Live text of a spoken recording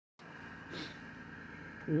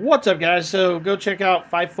What's up, guys? So go check out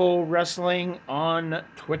Fightful Wrestling on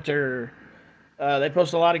Twitter. They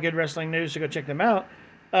post a lot of good wrestling news, so go check them out.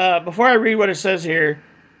 Before I read what it says here,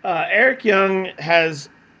 Eric Young has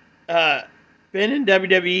been in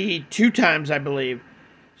WWE 2 times, I believe.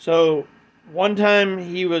 So one time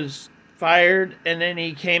he was fired, and then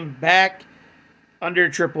he came back under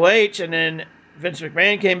Triple H, and then Vince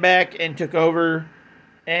McMahon came back and took over,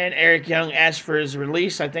 and Eric Young asked for his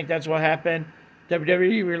release. I think that's what happened.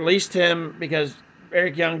 WWE released him because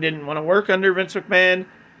Eric Young didn't want to work under Vince McMahon,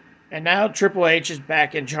 and now Triple H is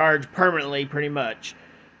back in charge permanently, pretty much.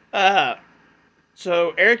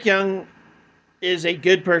 So Eric Young is a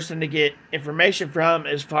good person to get information from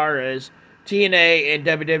as far as TNA and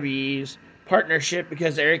WWE's partnership,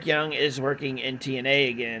 because Eric Young is working in TNA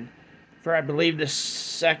again for, I believe, the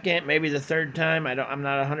second, maybe the third time. I'm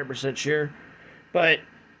not 100% sure. But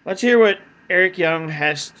let's hear what Eric Young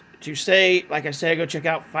has to say. Like I said, go check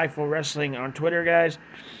out Fightful Wrestling on Twitter, guys.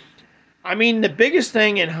 I mean, the biggest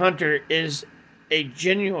thing in Hunter is the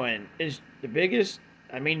biggest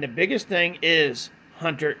thing is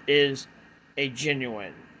Hunter is a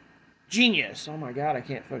genuine genius. Oh my God, I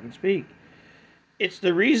can't fucking speak. It's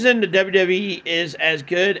the reason the WWE is as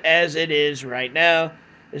good as it is right now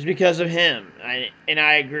is because of him. And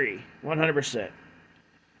I agree 100%.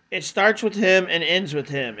 It starts with him and ends with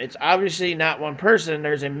him. It's obviously not one person.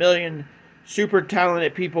 There's a million super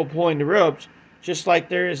talented people pulling the ropes, just like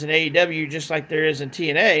there is in AEW, just like there is in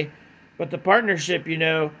TNA. But the partnership,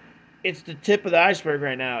 it's the tip of the iceberg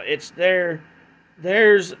right now. It's there.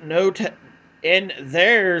 There's no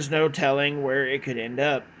telling where it could end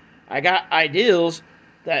up. I got ideals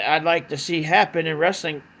that I'd like to see happen, and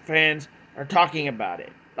wrestling fans are talking about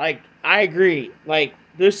it. Like, I agree. Like,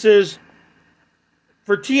 this is...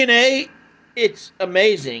 For TNA, it's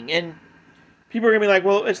amazing, and people are going to be like,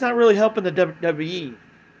 well, it's not really helping the WWE.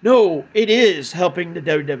 No, it is helping the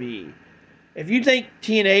WWE. If you think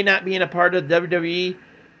TNA not being a part of the WWE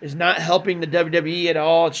is not helping the WWE at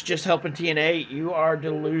all, it's just helping TNA, you are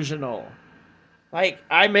delusional. Like,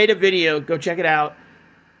 I made a video, go check it out.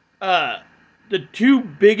 The 2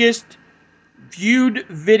 biggest viewed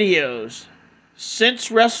videos since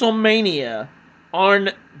WrestleMania on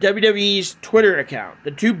WWE's Twitter account.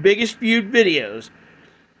 The 2 biggest viewed videos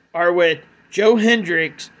are with Joe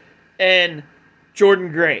Hendricks and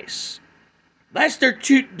Jordan Grace. That's their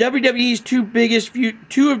WWE's 2 biggest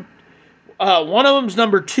viewed. One of them's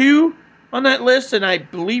number 2 on that list, and I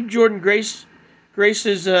believe Jordan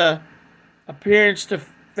Grace's appearance to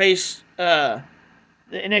face the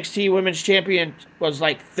NXT Women's Champion was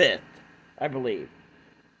like 5th, I believe.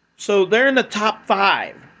 So they're in the top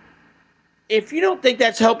 5. If you don't think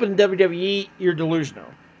that's helping WWE, you're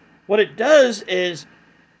delusional. What it does is,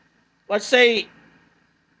 let's say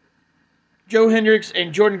Joe Hendricks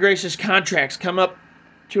and Jordan Grace's contracts come up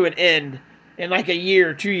to an end in like a year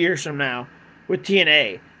or 2 years from now with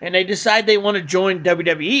TNA, and they decide they want to join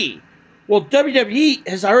WWE. Well, WWE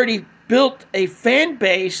has already built a fan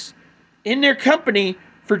base in their company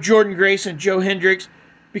for Jordan Grace and Joe Hendricks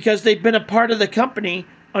because they've been a part of the company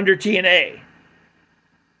under TNA.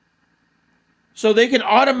 So they can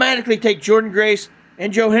automatically take Jordan Grace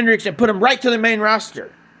and Joe Hendricks and put them right to the main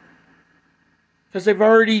roster. Because they've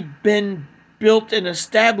already been built and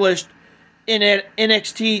established in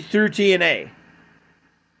NXT through TNA.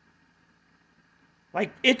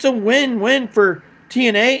 Like, it's a win-win for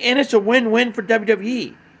TNA and it's a win-win for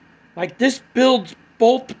WWE. Like, this builds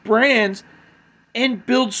both brands and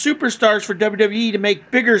builds superstars for WWE to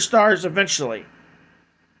make bigger stars eventually.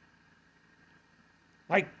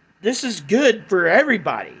 Like, this is good for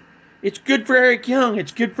everybody. It's good for Eric Young.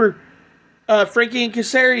 It's good for Frankie and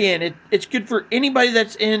Kazarian. It's good for anybody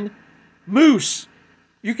that's in Moose.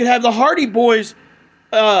 You could have the Hardy Boys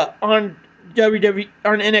on WWE,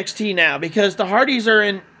 on NXT now, because the Hardys are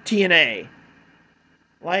in TNA.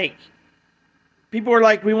 Like, people are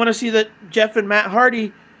like, we want to see that Jeff and Matt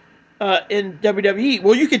Hardy in WWE.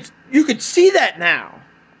 Well, you could see that now.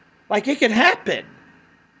 Like, it could happen.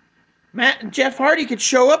 Matt and Jeff Hardy could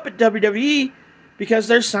show up at WWE because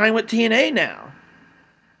they're signed with TNA now.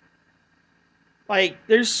 Like,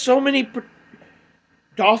 there's so many...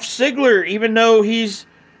 Dolph Ziggler, even though he's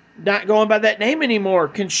not going by that name anymore,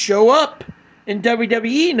 can show up in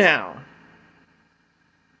WWE now.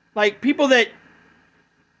 Like, people that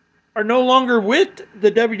are no longer with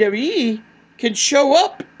the WWE can show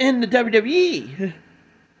up in the WWE.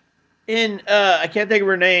 I can't think of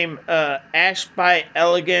her name, Ash by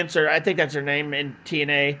Elegance, or I think that's her name in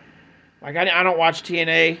TNA. Like, I don't watch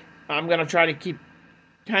TNA. I'm going to try to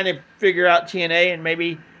kind of figure out TNA and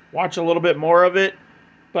maybe watch a little bit more of it.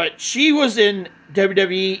 but she was in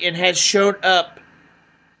WWE and has showed up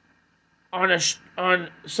on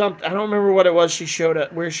something. I don't remember what it was. She showed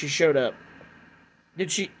up. Where she showed up?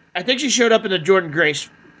 Did she? I think she showed up in the Jordan Grace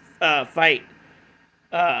fight.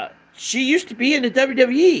 She used to be in the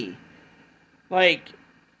WWE. Like,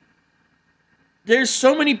 there's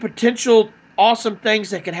so many potential awesome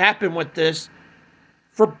things that could happen with this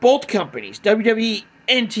for both companies, WWE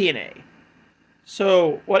and TNA.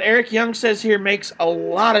 So what Eric Young says here makes a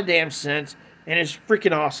lot of damn sense and is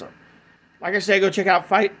freaking awesome. Like I said, go check out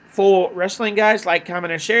Fightful Wrestling, guys. Like,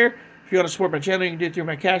 comment, and share. If you want to support my channel, you can do it through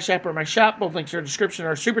my Cash App or my shop. Both links are in the description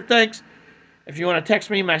or super thanks. If you want to text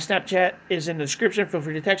me, my Snapchat is in the description. Feel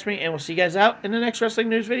free to text me, and we'll see you guys out in the next wrestling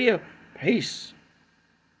news video. Peace.